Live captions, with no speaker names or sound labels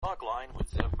Talk Line with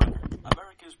Zev Brenner,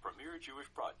 America's premier Jewish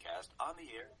broadcast on the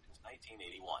air since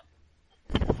 1981.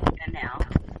 And now,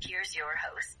 here's your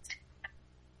host.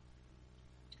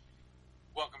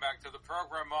 Welcome back to the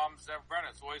program. I'm Zev Brenner.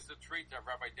 It's always a treat to have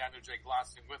Rabbi Daniel J.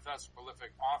 Glassing with us,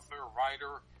 prolific author,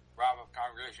 writer, Rav of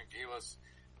Congregation Kehilas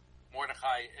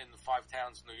Mordechai in the Five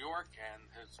Towns, New York, and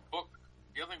his book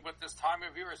dealing with this time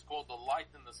of year is called The Light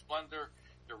and the Splendor,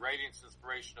 the Radiance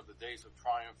Inspiration of the Days of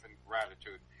Triumph and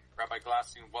Gratitude. Rabbi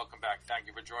Glassing, welcome back. Thank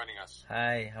you for joining us.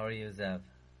 Hi, how are you, Zev?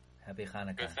 Happy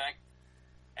Hanukkah. Good, thank you.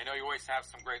 I know you always have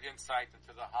some great insight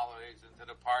into the holidays, into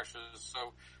the parshas.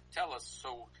 So tell us,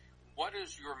 what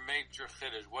is your major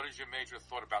chiddush? What is your major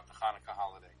thought about the Hanukkah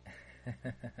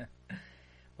holiday?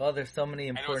 Well, there's so many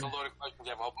important. I know it's a loaded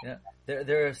question.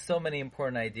 There are so many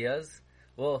important ideas.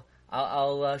 Well,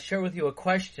 I'll share with you a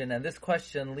question, and this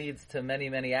question leads to many,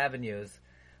 many avenues.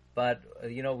 But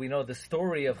we know the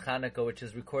story of Hanukkah, which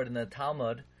is recorded in the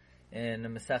Talmud, in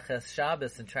Maseches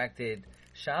Shabbos and Tractate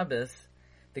Shabbos.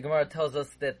 The Gemara tells us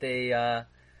that the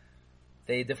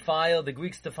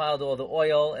Greeks defiled all the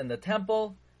oil in the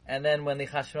temple, and then when the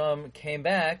Chashmonaim came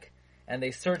back and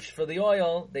they searched for the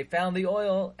oil, they found the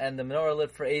oil, and the menorah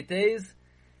lit for 8 days.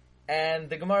 And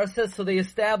the Gemara says, so they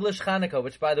established Hanukkah,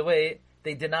 which, by the way,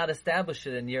 they did not establish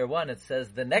it in year one. It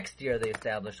says the next year they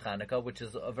established Hanukkah, which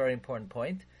is a very important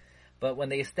point. But when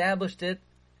they established it,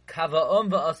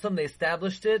 Kava'om va'asam, they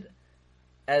established it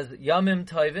as Yamim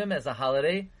Tovim, as a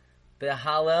holiday,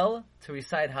 Be'halel, to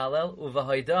recite Halel,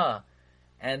 Uvahoida,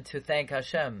 and to thank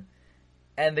Hashem.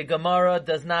 And the Gemara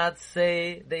does not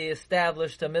say they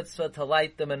established a mitzvah to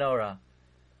light the menorah.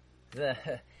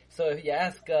 So if you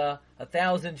ask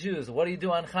 1,000 Jews, what do you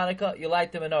do on Hanukkah? You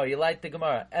light the menorah, you light the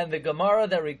Gemara. And the Gemara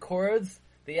that records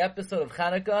the episode of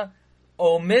Hanukkah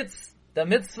omits the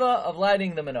mitzvah of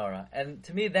lighting the menorah. And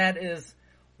to me, that is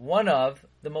one of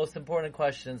the most important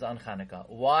questions on Hanukkah.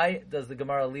 Why does the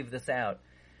Gemara leave this out?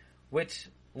 Which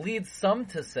leads some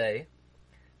to say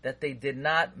that they did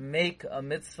not make a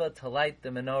mitzvah to light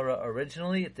the menorah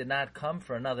originally. It did not come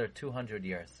for another 200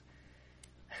 years.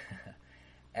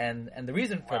 and the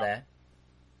reason for that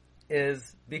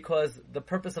is because the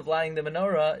purpose of lighting the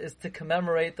menorah is to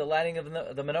commemorate the lighting of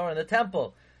the menorah in the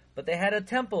temple. But they had a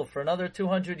temple for another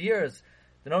 200 years.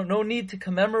 No need to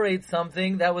commemorate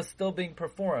something that was still being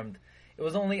performed. It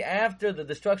was only after the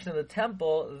destruction of the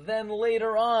temple, then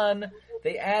later on,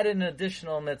 they added an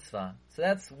additional mitzvah. So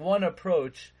that's one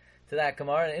approach to that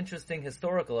Gemara, an interesting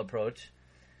historical approach.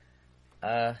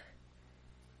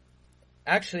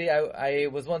 Actually, I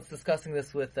was once discussing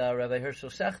this with Rabbi Herschel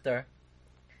Schachter,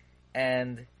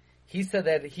 and he said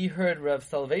that he heard Rav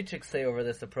Soloveitchik say over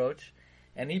this approach,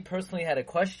 and he personally had a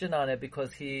question on it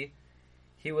because he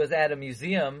was at a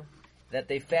museum that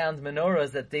they found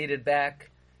menorahs that dated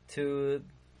back to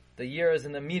the years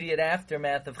in the immediate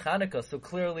aftermath of Hanukkah. So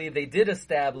clearly they did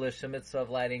establish a mitzvah of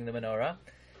lighting the menorah.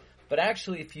 But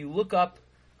actually, if you look up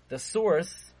the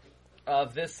source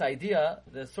of this idea,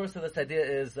 the source of this idea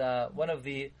is one of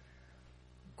the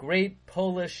great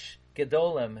Polish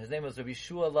Gedolim. His name was Rabbi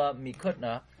Shuala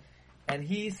Mikutna. And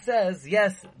he says,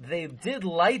 yes, they did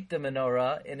light the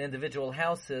menorah in individual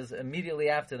houses immediately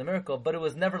after the miracle, but it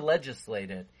was never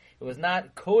legislated. It was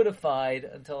not codified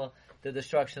until the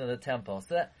destruction of the temple.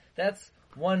 So that's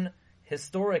one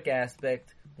historic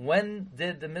aspect. When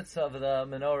did the mitzvah of the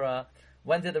menorah,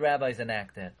 when did the rabbis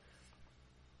enact it?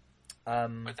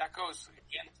 But that goes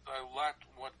against a lot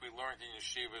what we learned in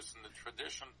yeshivas, and the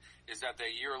tradition is that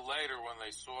a year later, when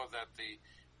they saw that the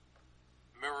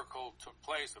miracle took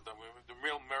place, the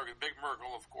real miracle, big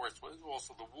miracle, of course, was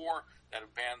also the war, that a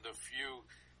band of few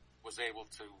was able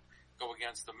to go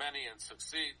against the many and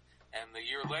succeed. And the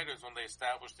year later is when they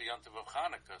established the Yom Tov of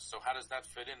Hanukkah. So how does that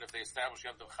fit in? If they establish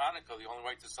Yom Tov of Hanukkah, the only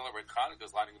way to celebrate Hanukkah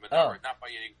is lighting the menorah, not by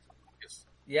eating cookies.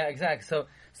 Yeah, exactly. So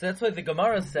that's what the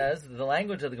Gemara says. The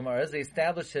language of the Gemara is they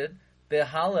established it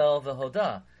behalel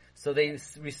v'hoda. So they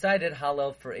recited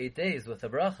Hallel for 8 days with a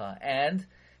bracha, and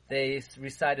they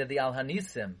recited the Al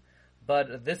Hanisim.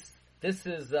 But this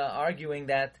is arguing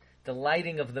that the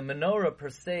lighting of the menorah per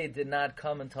se did not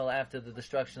come until after the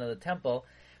destruction of the temple.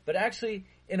 But actually,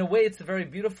 in a way, it's a very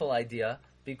beautiful idea,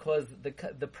 because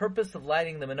the purpose of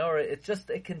lighting the menorah, it's just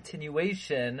a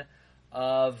continuation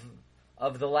of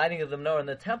the lighting of the menorah in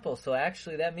the temple. So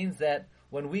actually, that means that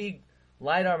when we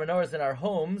light our menorahs in our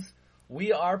homes,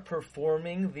 we are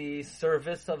performing the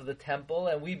service of the temple,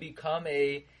 and we become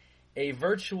a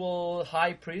virtual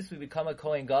high priest. We become a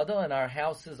Kohen Gadol, and our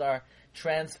houses are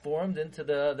transformed into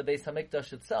the Beis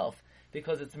Hamikdash itself,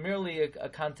 because it's merely a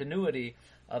continuity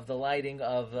of the lighting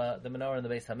of the menorah in the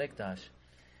Beis Hamikdash.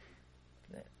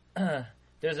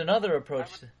 There's another approach.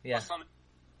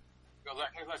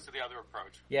 Let's do the other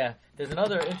approach. Yeah, there's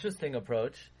another interesting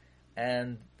approach,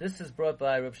 and this is brought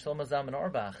by Rav Shlomo Zalman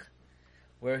Auerbach,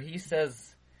 where he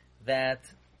says that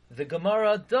the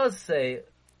Gemara does say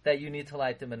that you need to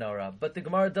light the menorah, but the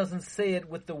Gemara doesn't say it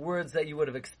with the words that you would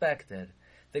have expected.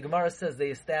 The Gemara says they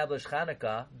establish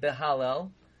Chanukah,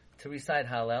 behalel, to recite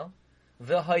Hallel,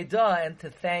 v'hoida, and to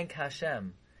thank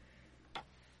Hashem.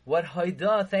 What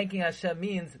hoida, thanking Hashem,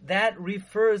 means, that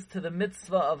refers to the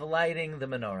mitzvah of lighting the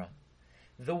menorah.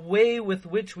 The way with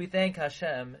which we thank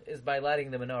Hashem is by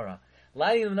lighting the menorah.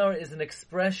 Lighting the menorah is an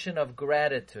expression of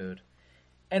gratitude.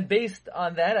 And based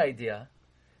on that idea,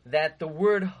 that the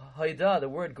word hoida, the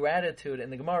word gratitude in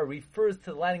the Gemara, refers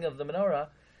to the lighting of the menorah,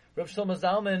 Rav Shlomo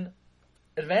Zalman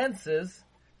advances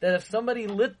that if somebody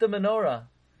lit the menorah,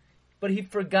 but he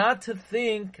forgot to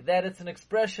think that it's an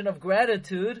expression of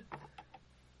gratitude,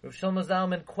 Rav Shlomo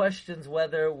Zalman questions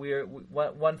whether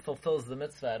one fulfills the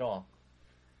mitzvah at all.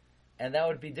 And that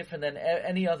would be different than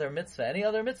any other mitzvah. Any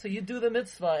other mitzvah, you do the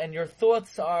mitzvah, and your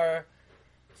thoughts are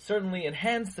certainly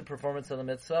enhance the performance of the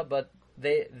mitzvah, but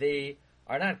they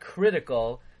are not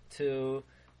critical to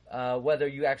whether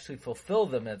you actually fulfill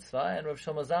the mitzvah. And Rav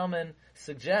Shlomo Zalman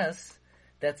suggests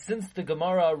that since the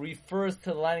Gemara refers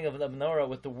to the lighting of the menorah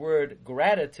with the word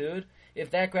gratitude, if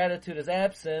that gratitude is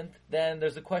absent, then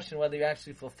there's a question whether you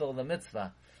actually fulfill the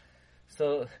mitzvah.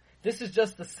 So this is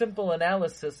just a simple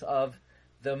analysis of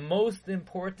the most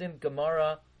important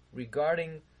Gemara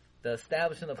regarding the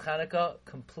establishment of Chanukah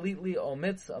completely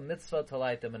omits a mitzvah to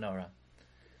light the menorah.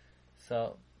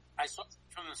 So I saw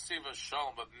from the Siva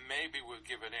Shalom, but maybe we'll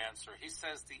give an answer. He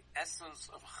says the essence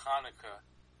of Chanukah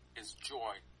is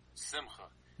joy, simcha.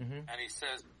 Mm-hmm. And he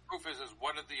says, proof is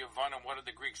what did the Yavanim, what did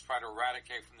the Greeks try to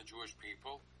eradicate from the Jewish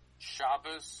people?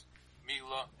 Shabbos,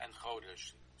 Milah, and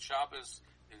Chodesh. Shabbos,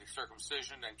 the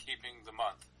circumcision, and keeping the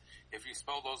month. If you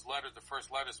spell those letters, the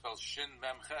first letter spells Shin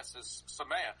Mem Ches is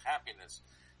Sameach, happiness.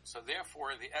 So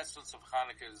therefore, the essence of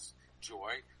Chanukah is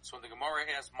joy. So when the Gemara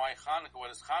asks, my Chanukah,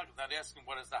 what is Chanukah? Not asking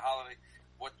what is the holiday,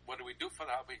 what do we do for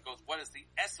the holiday? He goes, what is the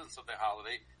essence of the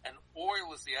holiday? And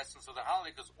oil is the essence of the holiday,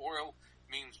 because oil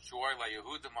means joy, like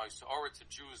Yehudim, or to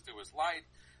Jews there was light.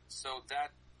 So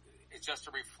that is just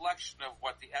a reflection of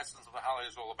what the essence of the holiday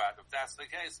is all about. If that's the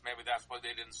case, maybe that's why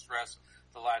they didn't stress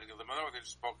the lighting of the menorah. They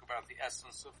just spoke about the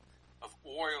essence of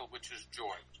oil, which is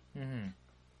joy. Mm-hmm.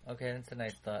 Okay, that's a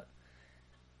nice thought.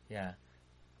 Yeah.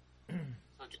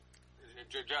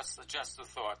 So just a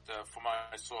thought for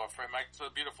myself. It's a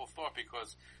beautiful thought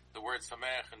because the word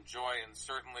sameach and joy, and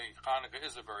certainly Hanukkah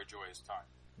is a very joyous time.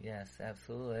 Yes,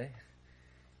 absolutely.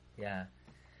 Yeah.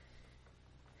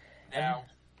 Now,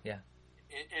 yeah.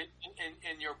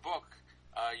 In your book,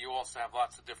 you also have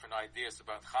lots of different ideas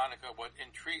about Hanukkah. What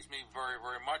intrigues me very,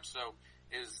 very much so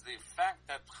is the fact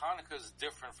that Hanukkah is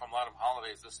different from a lot of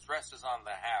holidays. The stress is on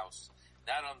the house,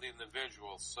 not on the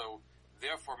individual. So,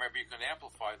 therefore, maybe you can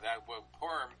amplify that. With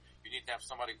Purim, you need to have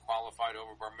somebody qualified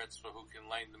over Bar Mitzvah who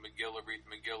can learn the Megillah, read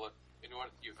the Megillah, in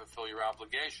order to fulfill your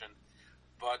obligation.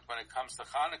 But when it comes to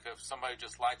Hanukkah, if somebody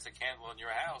just lights a candle in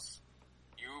your house,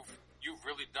 you've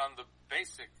really done the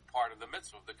basic part of the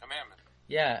mitzvah, the commandment.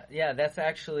 Yeah, that's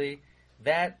actually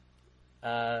that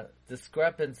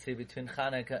discrepancy between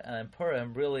Hanukkah and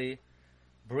Purim really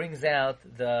brings out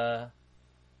the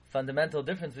fundamental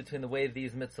difference between the way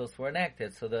these mitzvahs were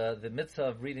enacted. So the mitzvah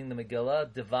of reading the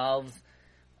Megillah devolves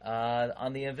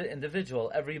on the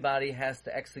individual. Everybody has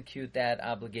to execute that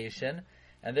obligation,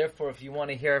 and therefore if you want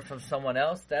to hear from someone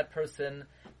else, that person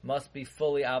must be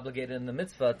fully obligated in the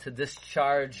mitzvah to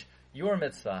discharge your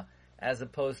mitzvah, as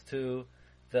opposed to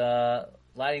the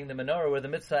lighting the menorah, where the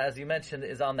mitzvah, as you mentioned,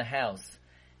 is on the house.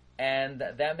 And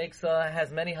that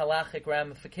has many halachic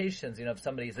ramifications. You know, if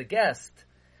somebody's a guest,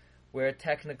 where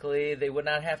technically they would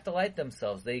not have to light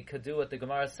themselves. They could do what the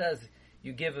Gemara says.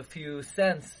 You give a few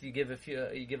cents, you give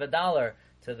 $1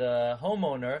 to the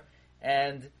homeowner,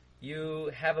 and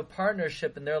you have a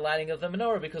partnership in their lighting of the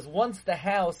menorah, because once the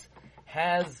house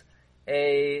has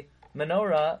a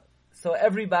menorah, so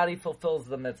everybody fulfills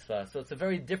the mitzvah. So it's a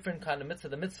very different kind of mitzvah.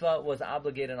 The mitzvah was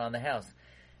obligated on the house.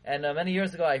 And many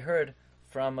years ago I heard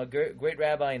from a great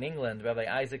rabbi in England, Rabbi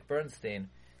Isaac Bernstein,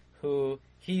 who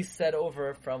he said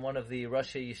over from one of the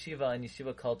Rosh Yeshiva and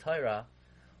Yeshiva Kol Torah,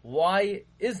 why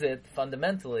is it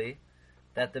fundamentally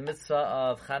that the mitzvah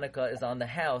of Hanukkah is on the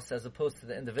house as opposed to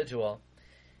the individual?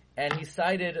 And he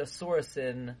cited a source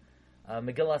in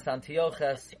Megillas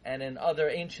Antiochus and in other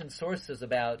ancient sources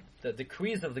about the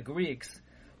decrees of the Greeks,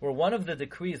 where one of the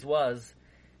decrees was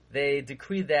they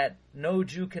decreed that no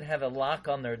Jew can have a lock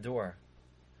on their door,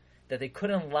 that they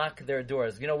couldn't lock their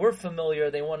doors. You know, we're familiar,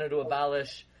 they wanted to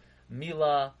abolish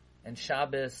Milah and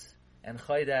Shabbos and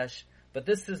Chodesh. But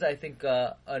this is, I think,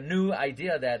 a new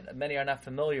idea that many are not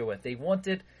familiar with. They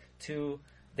wanted to,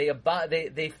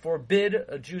 they forbid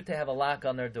a Jew to have a lock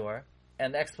on their door.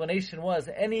 And the explanation was,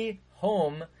 any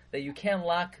home that you can't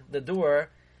lock the door,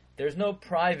 there's no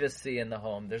privacy in the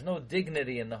home. There's no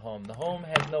dignity in the home. The home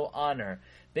has no honor.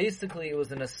 Basically, it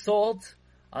was an assault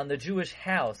on the Jewish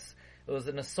house. It was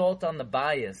an assault on the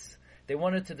bias. They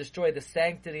wanted to destroy the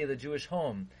sanctity of the Jewish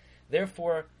home.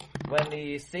 Therefore, when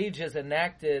the sages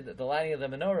enacted the lighting of the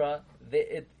menorah,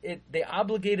 they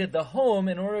obligated the home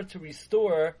in order to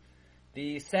restore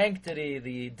the sanctity,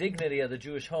 the dignity of the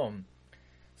Jewish home.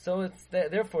 So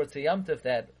therefore it's a Yom Tov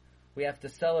that we have to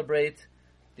celebrate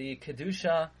the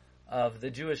Kedusha of the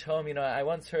Jewish home. You know, I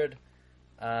once heard,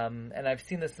 and I've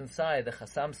seen this inside, the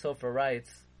Chassam Sofer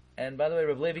writes, and by the way,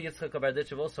 Reb Levi Yitzchak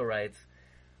Berditchev also writes,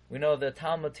 we know the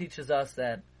Talmud teaches us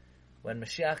that when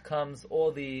Mashiach comes,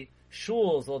 all the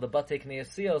shuls, all the Batei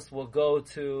Knesios will go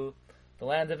to the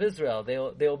land of Israel.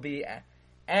 They'll be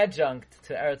adjunct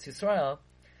to Eretz Yisrael,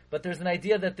 but there's an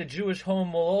idea that the Jewish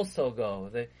home will also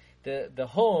go. The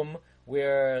home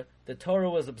where the Torah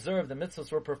was observed, the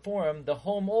mitzvahs were performed, the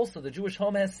home also, the Jewish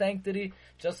home has sanctity,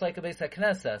 just like a Beis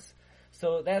HaKnesses.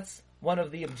 So that's one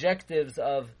of the objectives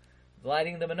of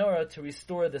lighting the menorah, to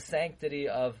restore the sanctity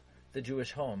of the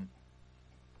Jewish home.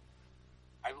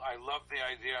 I love the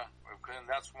idea, and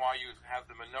that's why you have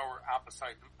the menorah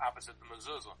opposite the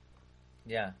mezuzah.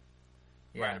 Yeah.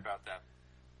 Right about that.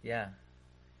 Yeah.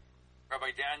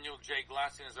 Rabbi Daniel J.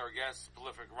 Glassian is our guest,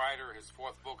 prolific writer. His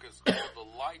fourth book is called The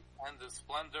Light and the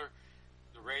Splendor,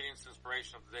 the radiance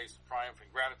inspiration of today's triumph and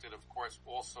gratitude, of course,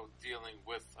 also dealing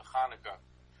with Hanukkah.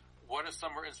 What are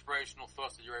some more inspirational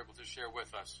thoughts that you're able to share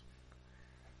with us?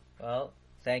 Well,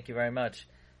 thank you very much.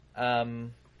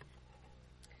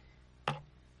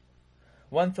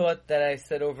 One thought that I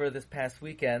said over this past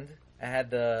weekend, I had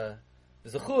the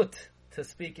zechut to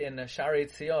speak in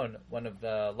Sha'arei Tzion, one of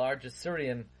the largest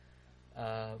Syrian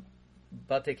Batei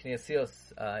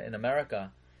Knesios in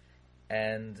America,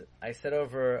 and I said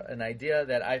over an idea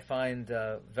that I find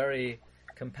very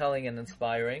compelling and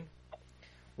inspiring,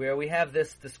 where we have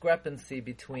this discrepancy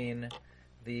between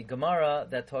the Gemara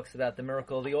that talks about the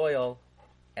miracle of the oil,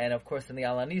 and of course in the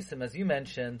Al Hanisim, as you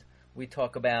mentioned, we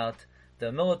talk about the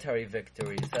military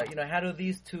victories. How do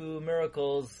these two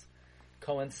miracles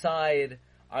coincide?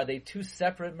 Are they two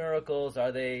separate miracles?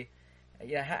 Are they?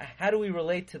 How do we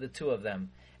relate to the two of them?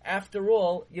 After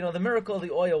all, the miracle of the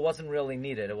oil wasn't really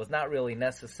needed. It was not really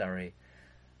necessary.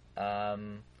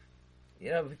 First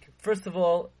of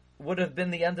all, would have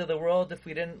been the end of the world if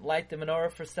we didn't light the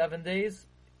menorah for 7 days?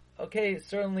 Okay,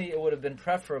 certainly it would have been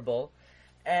preferable.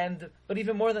 But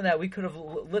even more than that, we could have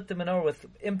lit the menorah with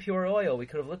impure oil. We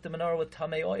could have lit the menorah with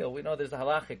tamei oil. We know there's a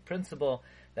halachic principle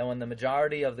that when the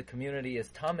majority of the community is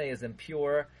tamei, is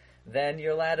impure, then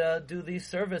you're allowed to do the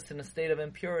service in a state of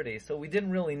impurity. So we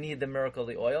didn't really need the miracle of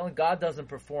the oil, and God doesn't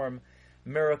perform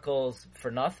miracles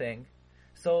for nothing.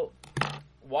 So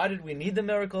why did we need the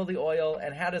miracle of the oil,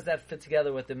 and how does that fit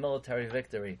together with the military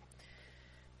victory?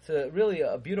 So really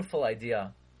a beautiful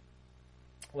idea.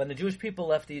 When the Jewish people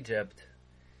left Egypt,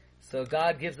 so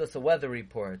God gives us a weather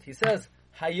report. He says,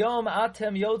 Hayom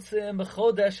atem yotzim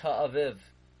b'chodesh ha'aviv.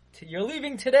 You're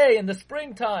leaving today in the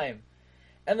springtime.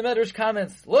 And the Medrash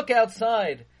comments, look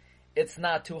outside. It's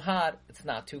not too hot. It's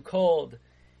not too cold.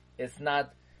 It's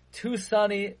not too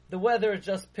sunny. The weather is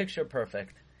just picture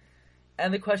perfect.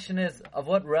 And the question is, of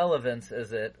what relevance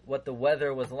is it what the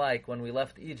weather was like when we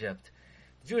left Egypt?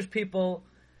 The Jewish people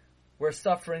were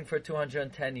suffering for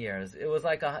 210 years. It was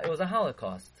a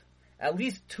Holocaust. At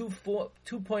least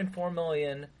 2.4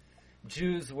 million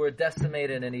Jews were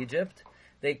decimated in Egypt.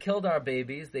 They killed our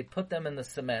babies. They put them in the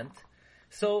cement.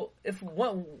 So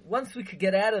once we could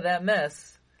get out of that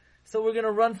mess, so we're going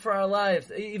to run for our lives.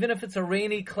 Even if it's a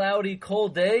rainy, cloudy,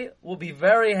 cold day, we'll be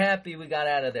very happy we got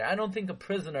out of there. I don't think a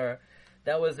prisoner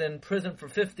that was in prison for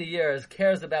 50 years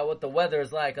cares about what the weather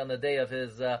is like on the day of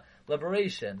his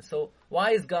liberation. So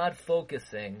why is God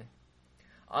focusing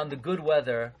on the good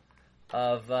weather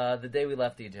of the day we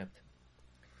left Egypt?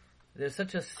 There's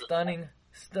such a stunning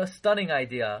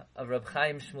idea of Reb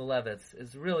Chaim Shmulevitz.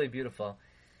 It's really beautiful.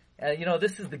 And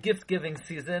this is the gift-giving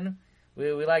season.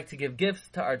 We like to give gifts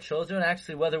to our children.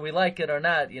 Actually, whether we like it or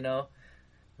not,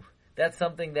 that's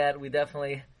something that we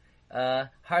definitely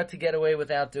hard to get away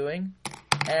without doing.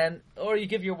 Or you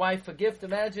give your wife a gift.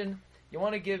 Imagine you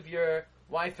want to give your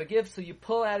wife a gift, so you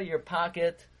pull out of your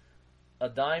pocket a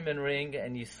diamond ring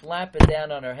and you slap it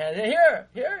down on her hand.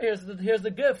 Here's the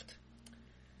gift.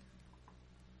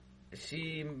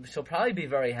 She'll probably be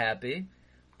very happy,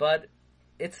 but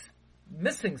it's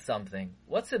missing something.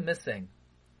 What's it missing?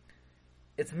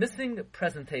 it's missing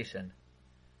presentation.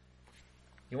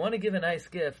 You want to give a nice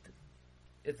gift,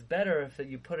 it's better if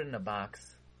you put it in a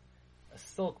box, a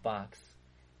silk box,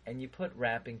 and you put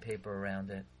wrapping paper around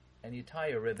it, and you tie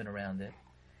a ribbon around it.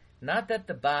 Not that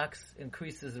the box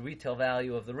increases the retail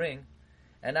value of the ring,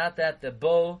 and not that the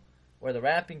bow or the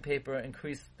wrapping paper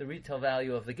increase the retail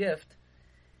value of the gift,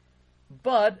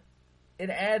 but it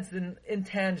adds an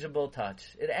intangible touch.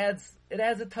 It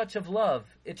adds a touch of love.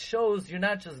 It shows you're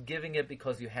not just giving it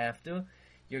because you have to.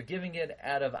 You're giving it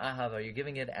out of ahava. You're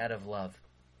giving it out of love.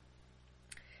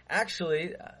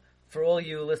 Actually, for all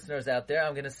you listeners out there,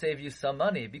 I'm going to save you some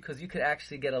money because you could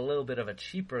actually get a little bit of a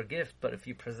cheaper gift, but if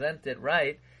you present it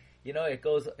right, it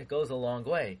goes a long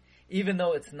way, even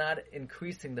though it's not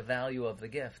increasing the value of the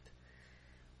gift.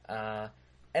 And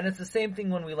it's the same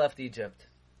thing when we left Egypt.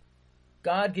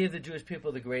 God gave the Jewish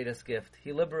people the greatest gift.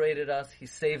 He liberated us. He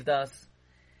saved us.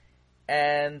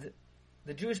 And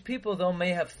the Jewish people, though,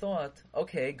 may have thought,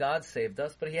 okay, God saved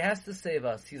us, but He has to save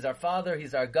us. He's our Father.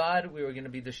 He's our God. We were going to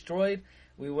be destroyed.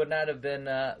 We would not have been,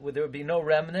 there would be no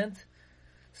remnant.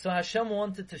 So Hashem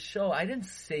wanted to show, I didn't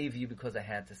save you because I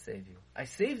had to save you. I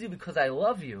saved you because I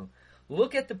love you.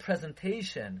 Look at the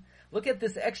presentation. Look at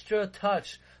this extra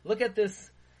touch. Look at this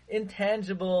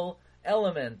intangible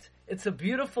element. It's a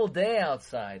beautiful day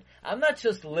outside. I'm not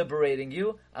just liberating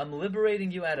you. I'm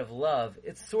liberating you out of love.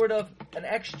 It's sort of an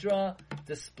extra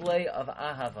display of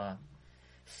ahava.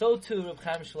 So too, Reb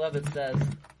Chaim Shmulevitz says,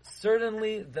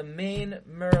 certainly the main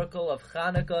miracle of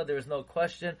Hanukkah, there is no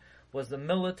question, was the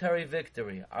military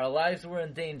victory. Our lives were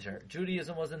in danger.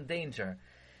 Judaism was in danger.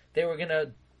 They were going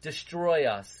to destroy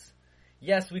us.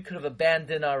 Yes, we could have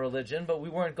abandoned our religion, but we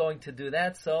weren't going to do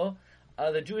that, so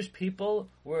the Jewish people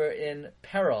were in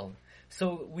peril.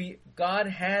 So God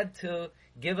had to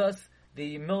give us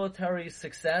the military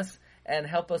success and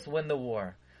help us win the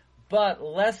war. But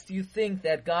lest you think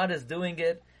that God is doing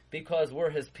it because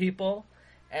we're His people,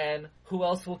 and who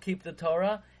else will keep the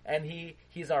Torah? And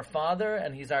He's our Father,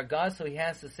 and He's our God, so He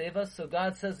has to save us. So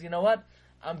God says, you know what?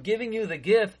 I'm giving you the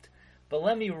gift, but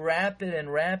let me wrap it in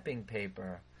wrapping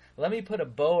paper. Let me put a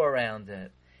bow around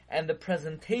it. And the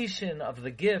presentation of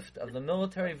the gift of the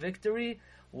military victory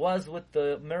was with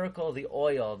the miracle of the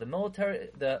oil. The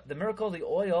miracle of the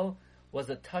oil was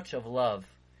a touch of love.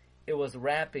 It was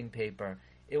wrapping paper.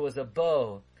 It was a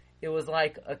bow. It was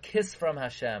like a kiss from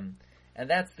Hashem. And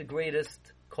that's the greatest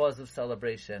cause of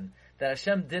celebration. That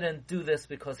Hashem didn't do this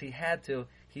because He had to.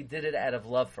 He did it out of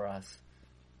love for us.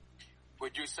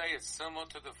 Would you say it's similar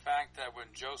to the fact that when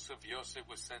Yosef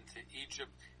was sent to Egypt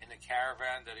in a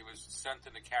caravan, that he was sent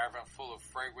in a caravan full of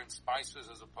fragrant spices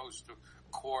as opposed to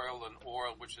coil and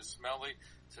oil, which is smelly?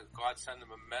 So God send him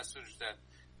a message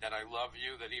that I love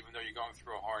you, that even though you're going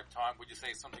through a hard time. Would you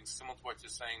say something similar to what you're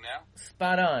saying now?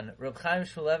 Spot on. Reb Chaim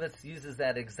Shmulevitz uses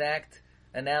that exact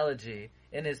analogy.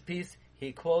 In his piece,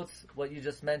 he quotes what you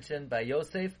just mentioned by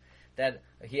Yosef, that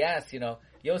he asks,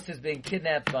 Yosef's being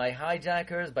kidnapped by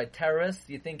hijackers, by terrorists.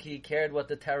 You think he cared what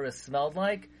the terrorists smelled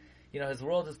like? His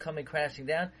world is coming crashing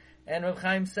down. And Reb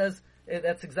Chaim says,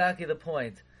 that's exactly the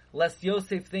point. Lest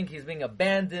Yosef think he's being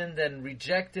abandoned and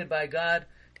rejected by God,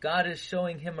 God is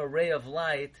showing him a ray of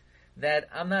light that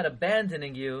I'm not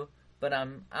abandoning you, but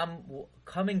I'm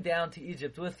coming down to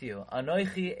Egypt with you.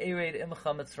 Anoichi ered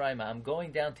imcha Mitzrayma. I'm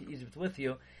going down to Egypt with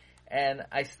you, and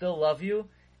I still love you.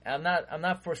 I'm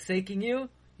not forsaking you.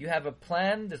 You have a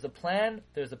plan. There's a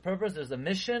purpose, there's a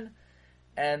mission,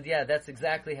 and that's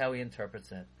exactly how he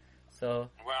interprets it. So,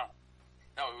 well,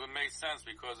 no, it would make sense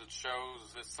because it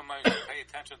shows that sometimes you pay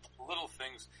attention to little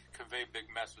things convey big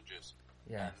messages.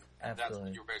 Yeah, and absolutely. That's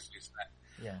what you're basically saying.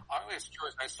 Yeah. I was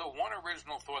curious. I saw one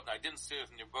original thought, and I didn't see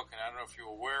it in your book, and I don't know if you're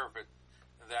aware of it,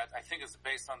 that I think is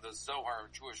based on the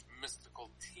Zohar, Jewish mystical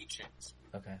teachings.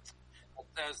 Okay. It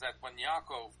says that when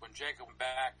Jacob went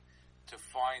back to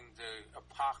find a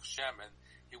Pach Shemen,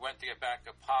 he went to get back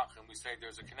a Pach, and we say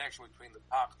there's a connection between the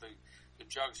Pach, the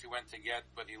jugs he went to get,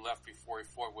 but he left before he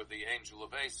fought with the angel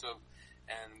of Esav,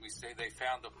 and we say they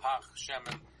found the Pach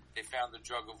Shemen, they found the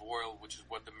jug of oil, which is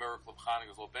what the miracle of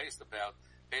Hanukkah is all based about.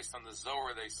 Based on the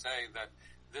Zohar, they say that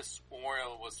this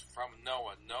oil was from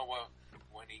Noah. Noah,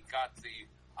 when he got the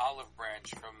olive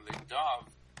branch from the dove,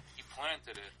 he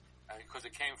planted it, because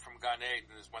it came from Gan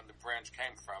Eden is when the branch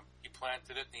came from. He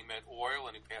planted it and he made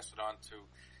oil and he passed it on to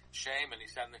Shem, and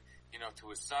he sent it, to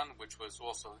his son, which was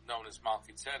also known as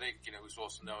Malki Tzedek, who's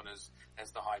also known as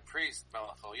the high priest,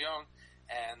 Melech Elyon,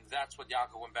 and that's what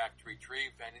Yaakov went back to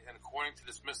retrieve. And according to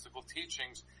this mystical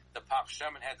teachings, the Pach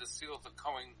Shemen had the seal of the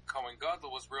Kohen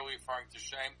Gadol was really referring to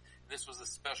Shem. This was a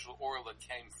special oil that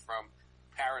came from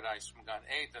paradise, from Gan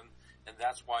Eden, and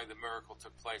that's why the miracle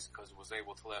took place, because it was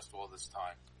able to last all this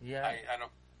time. Yeah. I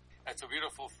don't. It's a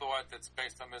beautiful thought that's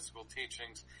based on mystical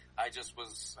teachings. I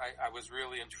was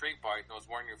really intrigued by it, and I was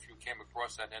wondering if you came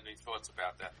across that and any thoughts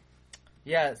about that.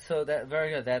 Yeah, so that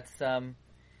very good.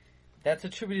 That's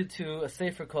attributed to a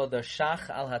sefer called the Shach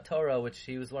al HaTorah, which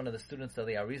he was one of the students of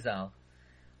the Arizal.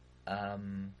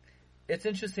 It's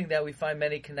interesting that we find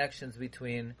many connections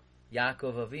between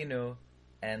Yaakov Avinu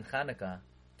and Hanukkah.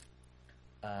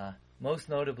 Most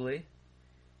notably,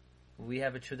 we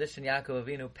have a tradition Yaakov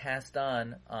Avinu passed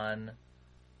on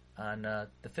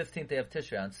the 15th day of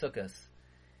Tishrei, on Sukkot.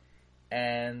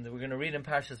 And we're going to read in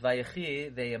Parshas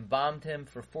Vayechi, they embalmed him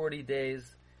for 40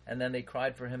 days, and then they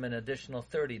cried for him an additional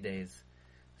 30 days.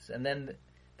 And then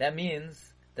that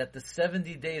means that the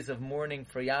 70 days of mourning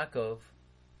for Yaakov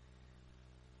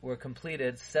were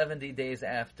completed 70 days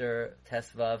after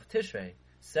Tesvav Tishrei.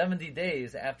 70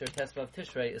 days after Tesvav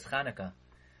Tishrei is Hanukkah.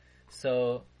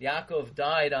 So Yaakov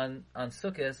died on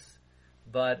Sukkot,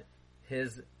 but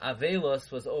his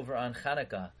Avelos was over on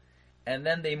Hanukkah. And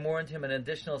then they mourned him an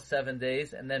additional 7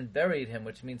 days and then buried him,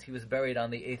 which means he was buried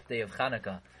on the 8th day of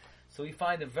Hanukkah. So we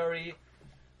find a very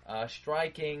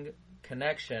striking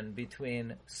connection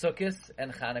between Sukkot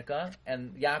and Hanukkah,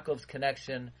 and Yaakov's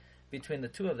connection between the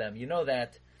two of them. You know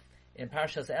that in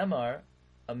Parshas Emor,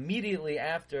 immediately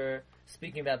after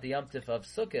speaking about the Yom Tif of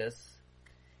Sukkot,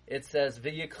 it says,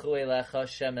 V'yikchu elecha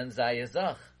shemen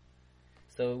zayezach.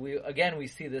 So we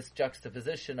see this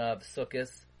juxtaposition of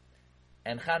Sukkot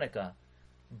and Hanukkah.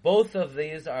 Both of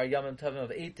these are Yom Tovim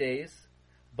of 8 days.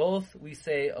 Both we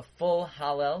say a full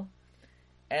Hallel,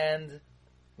 and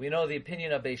we know the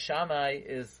opinion of Beis Shammai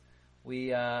is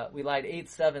we light 8,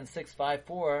 7, 6, 5,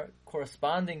 4,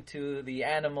 corresponding to the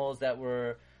animals that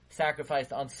were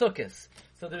sacrificed on Sukkot.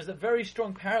 So there's a very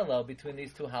strong parallel between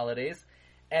these two holidays,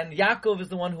 and Yaakov is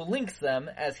the one who links them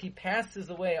as he passes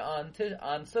away on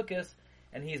Sukkot,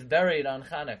 and he's buried on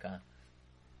Hanukkah.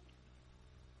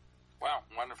 Wow,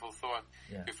 wonderful thought.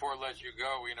 Yeah. Before I let you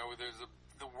go,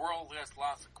 the world asks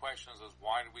lots of questions as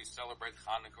why do we celebrate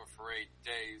Hanukkah for 8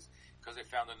 days? Because they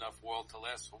found enough oil to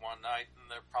last for one night, and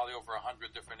there are probably over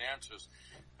 100 different answers.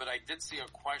 But I did see a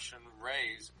question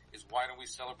raised, is why don't we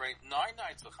celebrate 9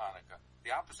 nights of Hanukkah?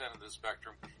 The opposite end of the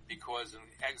spectrum, because in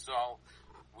exile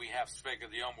we have Svega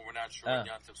D'Yom, but we're not sure when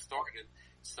Yom Tov started.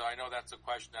 So I know that's a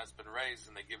question that's been raised,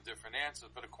 and they give different answers.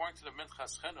 But according to the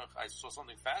Minchas Chinuch, I saw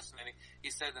something fascinating.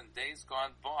 He said in days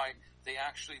gone by, they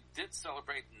actually did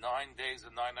celebrate 9 days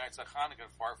and 9 nights of Hanukkah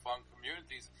in far-flung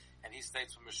communities. And he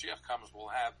states when Mashiach comes,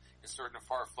 we'll have in certain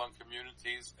far-flung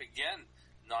communities, again,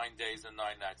 9 days and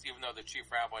 9 nights. Even though the chief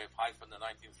rabbi of Haifa in the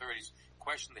 1930s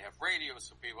questioned they have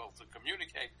radios for people to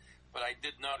communicate. But I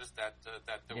did notice that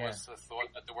there was a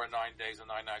thought that there were 9 days and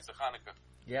 9 nights of Hanukkah.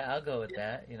 Yeah, I'll go with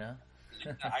that,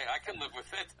 I can live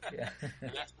with it. Yeah.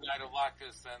 And that's the night of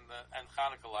Latkes and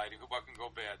Hanukkah lighting. What can go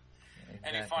bad?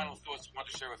 Exactly. Any final thoughts you want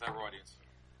to share with our audience?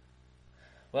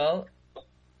 Well,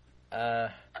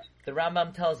 the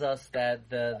Rambam tells us that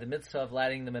the mitzvah of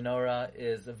lighting the menorah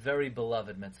is a very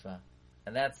beloved mitzvah.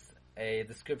 And that's a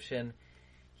description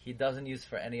he doesn't use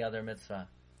for any other mitzvah.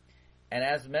 And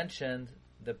as mentioned,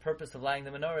 the purpose of lighting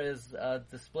the menorah is a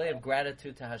display of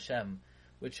gratitude to Hashem,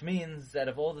 which means that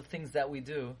of all the things that we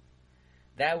do,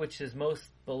 that which is most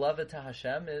beloved to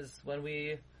Hashem is when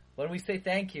we say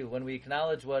thank you, when we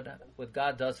acknowledge what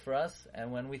God does for us,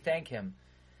 and when we thank Him.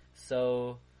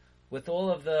 So, with all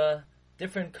of the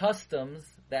different customs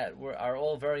that are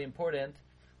all very important,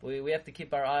 we have to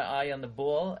keep our eye on the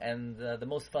ball, and the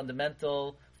most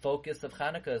fundamental focus of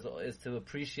Hanukkah is to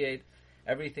appreciate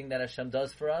everything that Hashem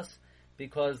does for us,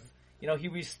 because He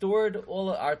restored all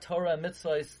of our Torah and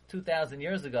mitzvahs 2,000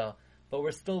 years ago, but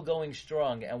we're still going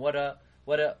strong, and what a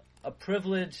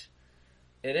privilege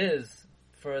it is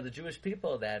for the Jewish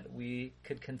people that we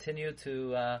could continue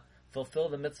to fulfill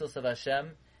the mitzvahs of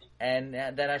Hashem, and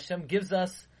that Hashem gives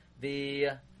us the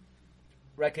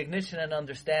recognition and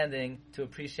understanding to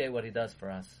appreciate what He does for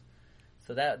us.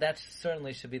 So that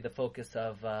certainly should be the focus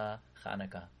of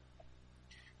Hanukkah.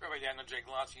 Rabbi Daniel J.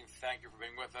 Glanstein, thank you for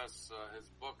being with us. His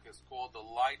book is called The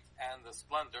Light and the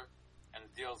Splendor, and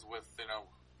it deals with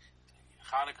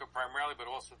Hanukkah primarily, but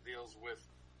also deals with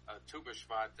Tu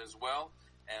B'Shvat as well.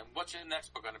 And what's your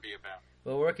next book going to be about?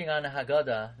 We're working on a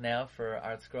Haggadah now for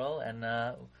Art Scroll, and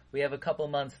we have a couple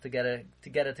months to get it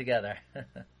together.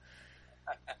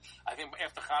 I think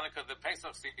after Hanukkah, the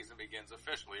Pesach season begins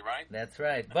officially, right? That's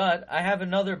right. But I have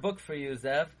another book for you,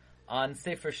 Zev, on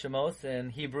Sefer Shemos in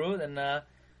Hebrew, and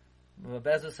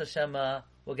Be'ezus Hashem,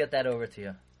 we'll get that over to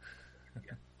you.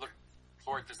 Look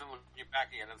forward to seeing you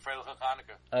back again, and Freilich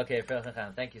Hanukkah. Okay, Freilich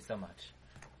Hanukkah. Thank you so much.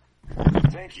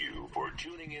 Thank you for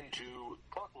tuning in to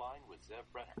Talkline with Zev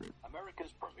Brenner,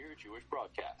 America's premier Jewish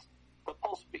broadcast, the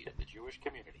pulse beat of the Jewish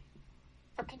community.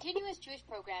 For continuous Jewish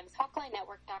programs,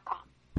 TalklineNetwork.com.